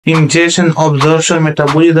Ingestion, absorption,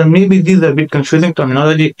 metabolism. Maybe these are a bit confusing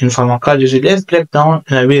terminology in pharmacology. Let's break down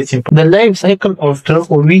in a very simple. The life cycle of drug,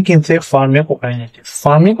 or we can say pharmacokinetics.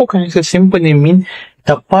 Pharmacokinetics simply means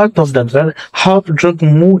the part of the drug, how the drug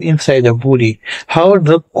moves inside the body, how the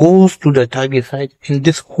drug goes to the target site. In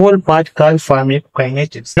this whole part called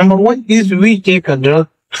pharmacokinetics. Number one is we take a drug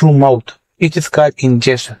through mouth. It is called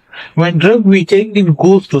ingestion. When drug we take, it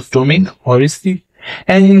goes to stomach, obviously.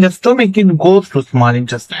 And in the stomach, it goes to small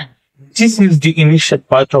intestine. This is the initial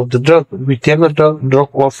part of the drug. We take a drug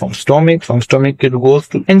goes from stomach it goes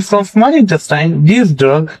to, and from small intestine, this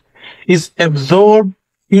drug is absorbed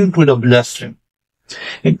into the bloodstream,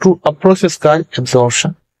 into a process called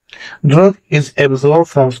absorption. Drug is absorbed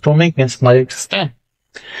from stomach and small intestine.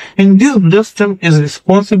 And this bloodstream is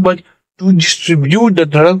responsible to distribute the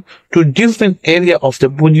drug to different area of the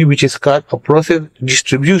body, which is called a process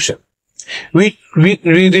distribution. We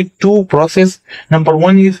read two processes. Number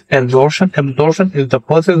one is absorption. Absorption is the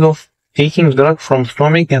process of taking drug from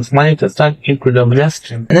stomach and small intestine into the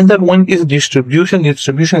bloodstream. Another one is distribution.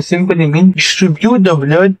 Distribution simply means distribute the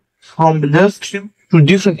blood from bloodstream to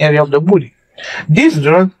different area of the body. This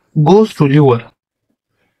drug goes to liver.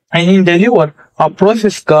 And in the liver, a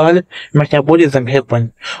process called metabolism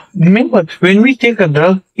happens. Remember, when we take a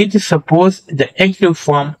drug, it is supposed the active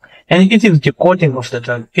form, and it is the coating of the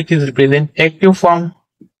drug. It is represent active form,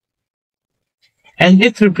 and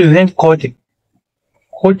it represents coating.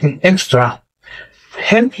 Coating extra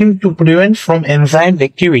help him to prevent from enzyme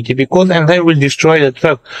activity, because enzyme will destroy the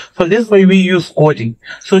drug. So that's why we use coating.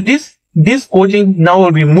 So this coating now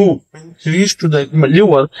remove, reach to the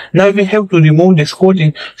liver. Now we have to remove this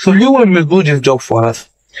coating. So liver will do this job for us.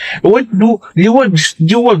 What do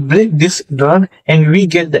liver break this drug, and we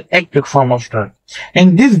get the active form of drug.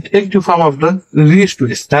 And this active form of drug reaches to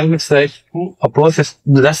the target site through a process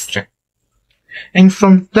bloodstream. And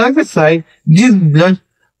from target site, this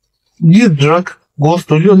drug goes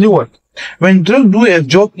to your liver. When drug do a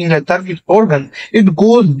job in the target organ, it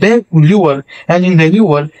goes back to liver, and in the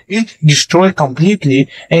liver, it destroys completely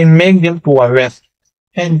and make them to a waste.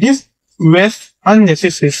 And this waste,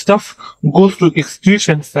 unnecessary stuff, goes to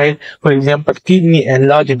excretion site, for example, kidney and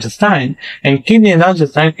large intestine. And kidney and large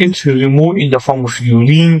intestine is removed in the form of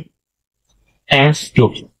urine and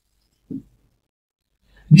stool.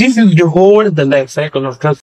 This is the life cycle of drugs.